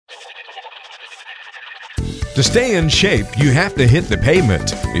To stay in shape, you have to hit the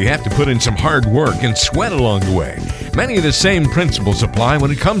pavement. You have to put in some hard work and sweat along the way. Many of the same principles apply when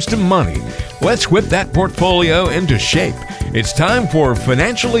it comes to money. Let's whip that portfolio into shape. It's time for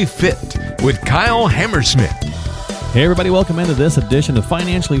Financially Fit with Kyle Hammersmith. Hey everybody, welcome into this edition of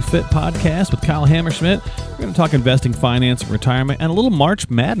Financially Fit Podcast with Kyle Hammersmith. We're going to talk investing, finance, retirement, and a little March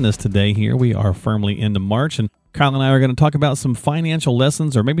Madness today here. We are firmly into March, and Kyle and I are going to talk about some financial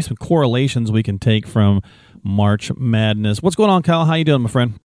lessons or maybe some correlations we can take from March Madness. What's going on, Kyle? How you doing, my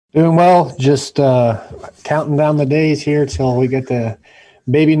friend? Doing well. Just counting down the days here till we get to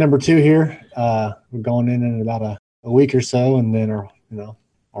baby number 2 here. We're going in about a week or so, and then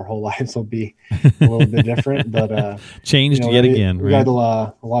our whole lives will be a little bit different, but changed yet again. We got a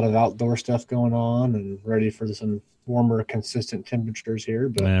lot of outdoor stuff going on, and ready for some warmer, consistent temperatures here.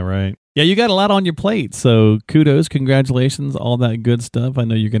 But yeah, right. Yeah, you got a lot on your plate, so kudos, congratulations, all that good stuff. I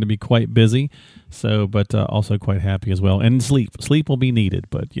know you're going to be quite busy, but also quite happy as well. And sleep will be needed,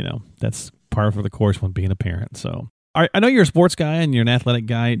 but that's par for the course when being a parent. So I know you're a sports guy and you're an athletic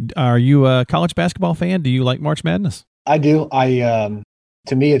guy. Are you a college basketball fan? Do you like March Madness? I do.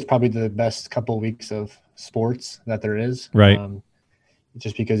 To me, it's probably the best couple of weeks of sports that there is. Right.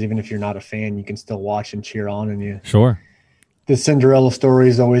 Just because even if you're not a fan, you can still watch and cheer on, and Sure. The Cinderella story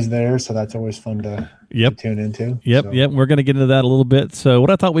is always there, so that's always fun to tune into. Yep. We're going to get into that a little bit. So what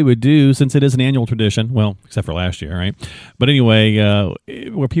I thought we would do, since it is an annual tradition, well, except for last year, right? But anyway,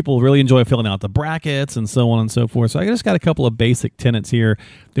 where people really enjoy filling out the brackets and so on and so forth. So I just got a couple of basic tenets here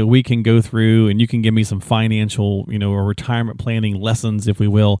that we can go through, and you can give me some financial, or retirement planning lessons, if we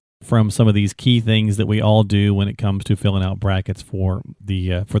will, from some of these key things that we all do when it comes to filling out brackets for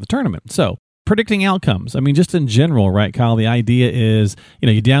the tournament. So predicting outcomes. I mean, just in general, right, Kyle? The idea is,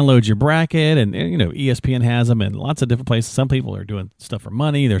 you download your bracket, and ESPN has them in lots of different places. Some people are doing stuff for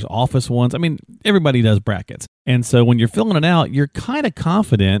money. There's office ones. I mean, everybody does brackets. And so when you're filling it out, you're kind of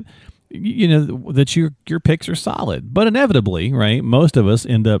confident, that your picks are solid. But inevitably, right, most of us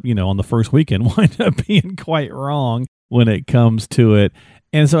end up, on the first weekend, wind up being quite wrong when it comes to it.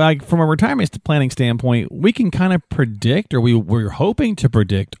 And so from a retirement planning standpoint, we can kind of predict, or we're hoping to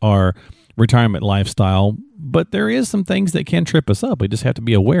predict our retirement lifestyle, but there is some things that can trip us up. We just have to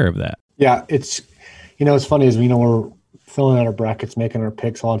be aware of that. Yeah, it's funny is we're filling out our brackets, making our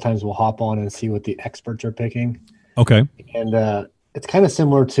picks. A lot of times we'll hop on and see what the experts are picking. Okay. And it's kind of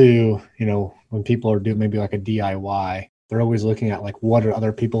similar to, when people are doing maybe like a DIY, they're always looking at like, what are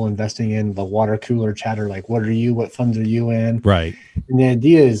other people investing in, the water cooler chatter, like what funds are you in? Right. And the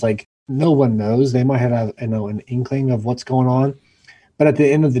idea is like, no one knows. They might have an inkling of what's going on, but at the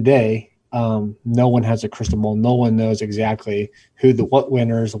end of the day, no one has a crystal ball. No one knows exactly what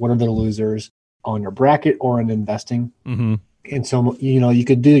winners, what are the losers on your bracket or in investing. Mm-hmm. And so, you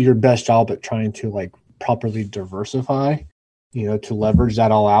could do your best job at trying to like properly diversify, to leverage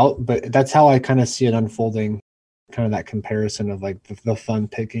that all out. But that's how I kind of see it unfolding, kind of that comparison of like the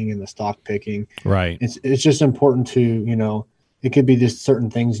fund picking and the stock picking. Right. It's just important to, it could be just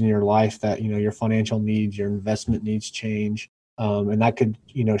certain things in your life that, your financial needs, your investment needs change. And that could,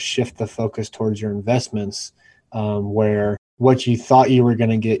 shift the focus towards your investments, where what you thought you were going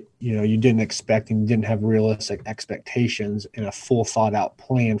to get, you didn't expect, and you didn't have realistic expectations and a full thought out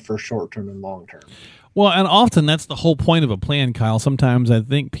plan for short term and long term. Well, and often that's the whole point of a plan, Kyle. Sometimes I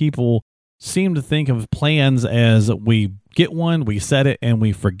think people seem to think of plans as we get one, we set it, and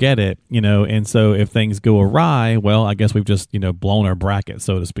we forget it, and so if things go awry, well, I guess we've just, blown our bracket,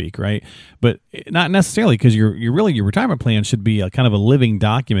 so to speak, right? But not necessarily, because your retirement plan should be a kind of a living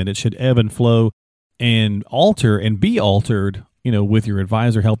document. It should ebb and flow and alter and be altered, with your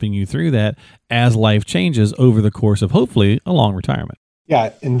advisor helping you through that as life changes over the course of hopefully a long retirement.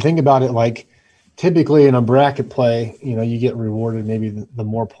 Yeah, and think about it like, typically in a bracket play, you get rewarded maybe the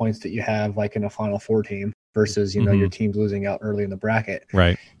more points that you have like in a Final Four team versus, your team's losing out early in the bracket.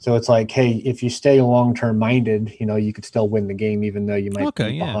 Right. So it's like, hey, if you stay long-term minded, you could still win the game, even though you might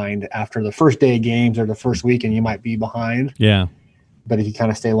be behind after the first day of games or the first weekend, you might be behind. Yeah. But if you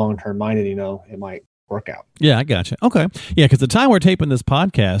kind of stay long-term minded, it might work out. Yeah, I gotcha. Okay. Yeah, because the time we're taping this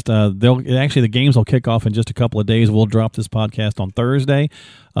podcast, the games will kick off in just a couple of days. We'll drop this podcast on Thursday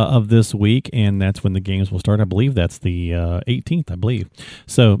of this week, and that's when the games will start. I believe that's the 18th, I believe.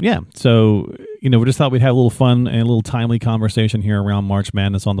 So, yeah. So, we just thought we'd have a little fun and a little timely conversation here around March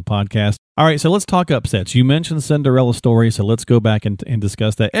Madness on the podcast. All right, so let's talk upsets. You mentioned Cinderella story, so let's go back and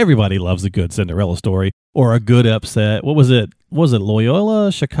discuss that. Everybody loves a good Cinderella story or a good upset. What was it? Was it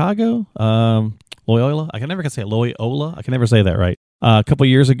Loyola, Chicago? Loyola? I can never say Loyola. I can never say that right. A couple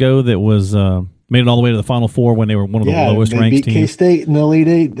years ago, that was made it all the way to the Final Four when they were one of the lowest ranked beat teams. K-State in the Elite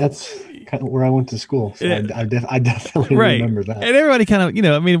Eight. That's kind of where I went to school, so I definitely remember that. And everybody kind of,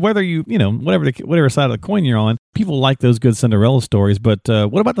 I mean, whether you, whatever side of the coin you're on, people like those good Cinderella stories. But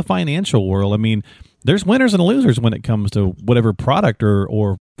what about the financial world? I mean, there's winners and losers when it comes to whatever product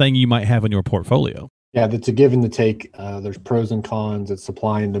or thing you might have in your portfolio. Yeah, that's a give and the take. There's pros and cons. It's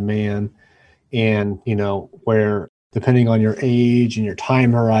supply and demand, and where depending on your age and your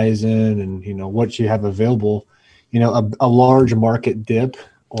time horizon and what you have available, a large market dip,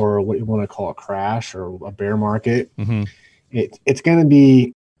 or what you want to call a crash or a bear market, it's going to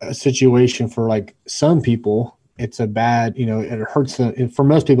be a situation for like some people. It's a bad, it hurts. For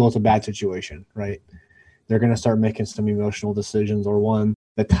most people, it's a bad situation, right? They're going to start making some emotional decisions, or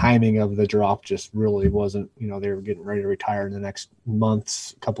the timing of the drop just really wasn't, they were getting ready to retire in the next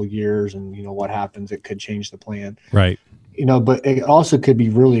months, couple of years, and what happens, it could change the plan. Right. But it also could be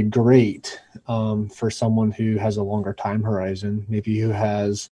really great for someone who has a longer time horizon, maybe who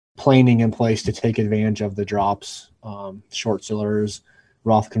has planning in place to take advantage of the drops, short sellers,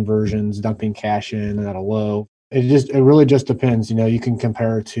 Roth conversions, dumping cash in at a low. It really just depends. You can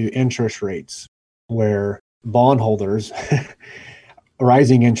compare it to interest rates, where bondholders,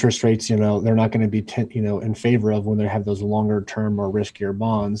 rising interest rates, they're not going to be, in favor of when they have those longer term or riskier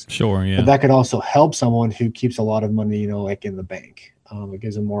bonds. Sure, yeah. But that could also help someone who keeps a lot of money, like in the bank. It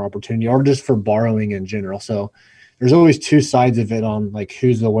gives them more opportunity, or just for borrowing in general. So there's always two sides of it on like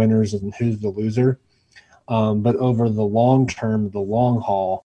who's the winners and who's the loser. But over the long term, the long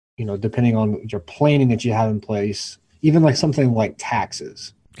haul, depending on your planning that you have in place, even like something like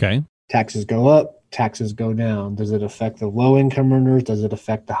taxes. Okay. Taxes go up, taxes go down. Does it affect the low income earners? Does it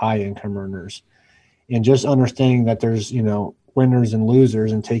affect the high income earners? And just understanding that there's, winners and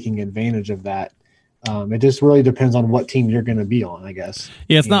losers and taking advantage of that. It just really depends on what team you're going to be on, I guess.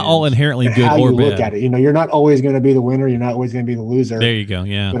 Yeah, it's not all inherently good how or you bad. Look at it. You're not always going to be the winner. You're not always going to be the loser. There you go,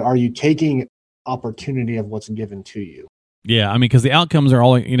 yeah. But are you taking opportunity of what's given to you? Yeah, I mean, because the outcomes are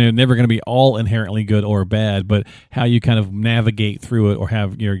all, never going to be all inherently good or bad, but how you kind of navigate through it, or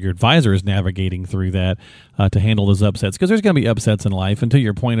have your advisor is navigating through that to handle those upsets. Because there's going to be upsets in life. And to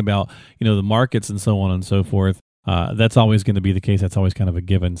your point about, the markets and so on and so forth, that's always going to be the case. That's always kind of a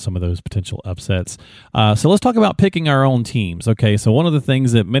given, some of those potential upsets. So let's talk about picking our own teams. Okay, so one of the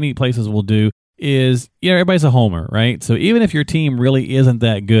things that many places will do is, everybody's a homer, right? So even if your team really isn't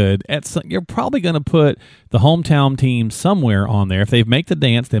that good, you're probably going to put the hometown team somewhere on there. If they make the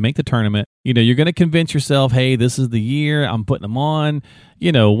dance, they make the tournament, you're going to convince yourself, hey, this is the year, I'm putting them on,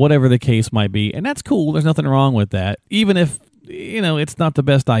 whatever the case might be. And that's cool. There's nothing wrong with that. Even if, it's not the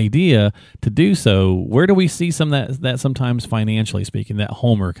best idea to do so, where do we see some of that sometimes financially speaking, that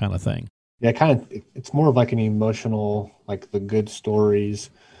homer kind of thing? Yeah, it's more of like an emotional, like the good stories.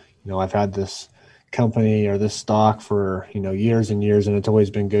 I've had this company or this stock for, years and years, and it's always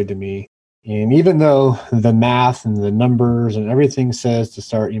been good to me. And even though the math and the numbers and everything says to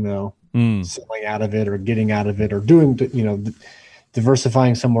start, selling out of it or getting out of it or doing,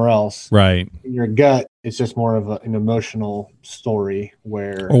 diversifying somewhere else. Right. In your gut, it's just more of an emotional story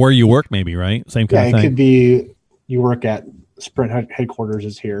or where you work, maybe, right? Same kind of thing. It could be you work at Sprint headquarters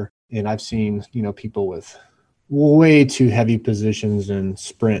is here, and I've seen, people with way too heavy positions in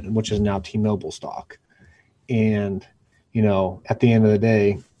Sprint, which is now T-Mobile stock. And, at the end of the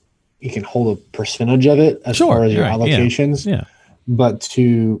day, you can hold a percentage of it as far as your allocations. Yeah. But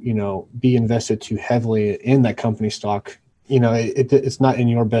to, be invested too heavily in that company stock, it's not in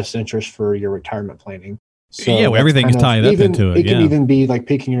your best interest for your retirement planning. So everything is tied up into it. It can even be like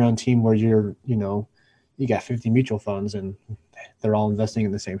picking your own team where you're, you got 50 mutual funds and they're all investing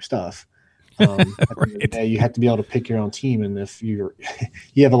in the same stuff. At the end of the day, you have to be able to pick your own team, and if you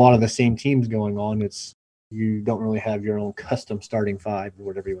have a lot of the same teams going on, you don't really have your own custom starting five or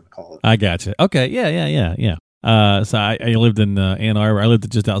whatever you want to call it. I gotcha. Okay, yeah. So I lived in Ann Arbor. I lived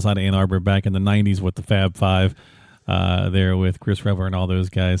just outside of Ann Arbor back in the 90s with the Fab Five there with Chris Rever and all those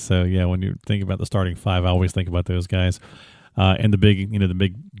guys. So yeah, when you think about the starting five, I always think about those guys. And the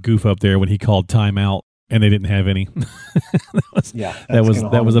big goof up there when he called timeout and they didn't have any. that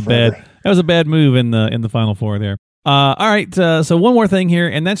was a bad move in the Final Four there. All right, so one more thing here,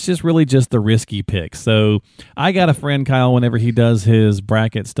 and that's just really just the risky pick. So I got a friend, Kyle, whenever he does his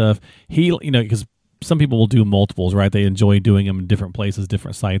bracket stuff, he, because some people will do multiples, right? They enjoy doing them in different places,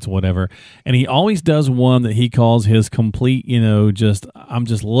 different sites, whatever. And he always does one that he calls his complete, I'm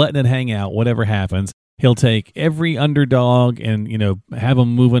just letting it hang out, whatever happens. He'll take every underdog and, have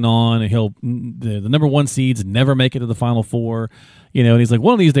them moving on. And the number one seeds never make it to the Final Four, and he's like,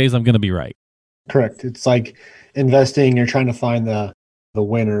 one of these days I'm going to be right. Correct. It's like investing. You're trying to find the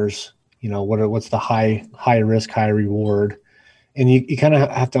winners what's the high risk, high reward. And you kind of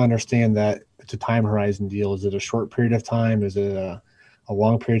have to understand that it's a time horizon deal. Is it a short period of time? Is it a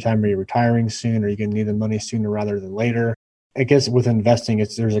long period of time? Are you retiring soon? Are you going to need the money sooner rather than later? I guess with investing,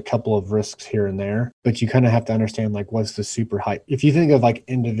 there's a couple of risks here and there, but you kind of have to understand like what's the super high. If you think of like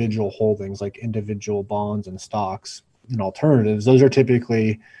individual holdings, like individual bonds and stocks and alternatives, those are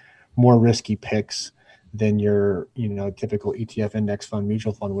typically more risky picks than your, typical ETF index fund,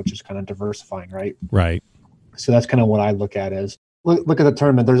 mutual fund, which is kind of diversifying, right? Right. So that's kind of what I look at as look at the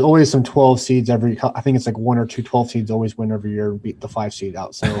tournament. There's always some 12 seeds I think it's like 1 or 2 12 seeds always win every year and beat the 5 seed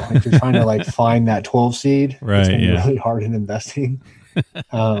out. So if you're trying to like find that 12 seed, right, it's going to be really hard in investing.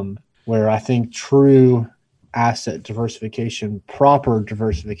 Where I think true asset diversification, proper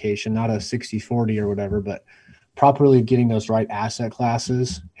diversification, not a 60-40 or whatever, but properly getting those right asset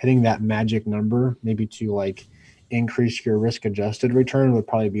classes, hitting that magic number, maybe to like increase your risk adjusted return would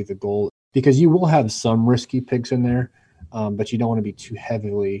probably be the goal, because you will have some risky picks in there. But you don't want to be too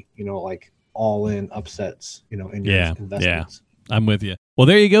heavily, like all in upsets, in your investments. Yeah, I'm with you. Well,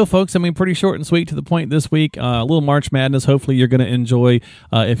 there you go, folks. I mean, pretty short and sweet to the point this week. A little March Madness. Hopefully you're going to enjoy,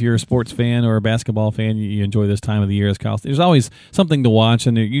 if you're a sports fan or a basketball fan, you enjoy this time of the year. As Kyle, there's always something to watch,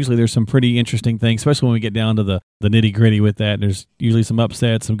 and usually there's some pretty interesting things, especially when we get down to the nitty-gritty with that. There's usually some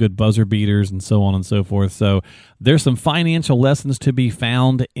upsets, some good buzzer beaters, and so on and so forth. So there's some financial lessons to be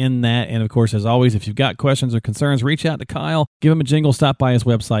found in that. And, of course, as always, if you've got questions or concerns, reach out to Kyle. Give him a jingle. Stop by his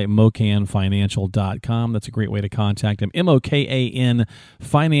website, mocanfinancial.com. That's a great way to contact him, MOKAN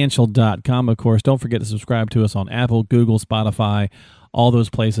financial.com. Of course, don't forget to subscribe to us on Apple, Google, Spotify, all those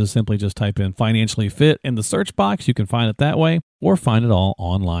places. Simply just type in Financially Fit in the search box. You can find it that way, or find it all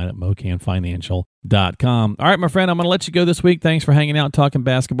online at mocanfinancial.com. All right, my friend, I'm going to let you go this week. Thanks for hanging out, talking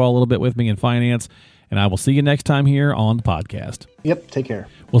basketball a little bit with me in finance, and I will see you next time here on the podcast. Yep, take care.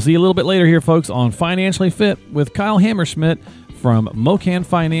 We'll see you a little bit later here, folks, on Financially Fit with Kyle Hammerschmidt from Mocan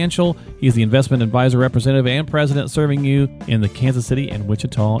Financial. He's the investment advisor representative and president serving you in the Kansas City and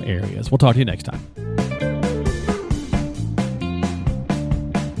Wichita areas. We'll talk to you next time.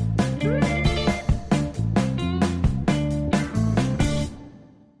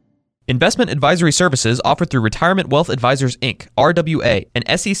 Investment advisory services offered through Retirement Wealth Advisors, Inc., RWA,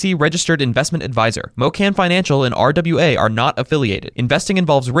 an SEC-registered investment advisor. Mocan Financial and RWA are not affiliated. Investing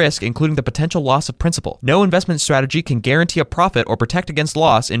involves risk, including the potential loss of principal. No investment strategy can guarantee a profit or protect against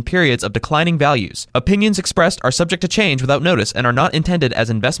loss in periods of declining values. Opinions expressed are subject to change without notice and are not intended as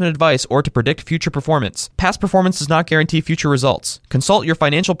investment advice or to predict future performance. Past performance does not guarantee future results. Consult your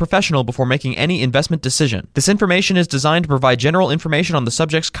financial professional before making any investment decision. This information is designed to provide general information on the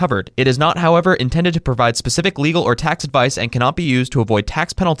subjects covered. It is not, however, intended to provide specific legal or tax advice and cannot be used to avoid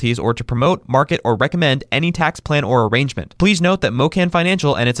tax penalties or to promote, market, or recommend any tax plan or arrangement. Please note that Mocan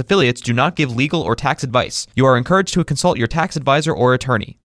Financial and its affiliates do not give legal or tax advice. You are encouraged to consult your tax advisor or attorney.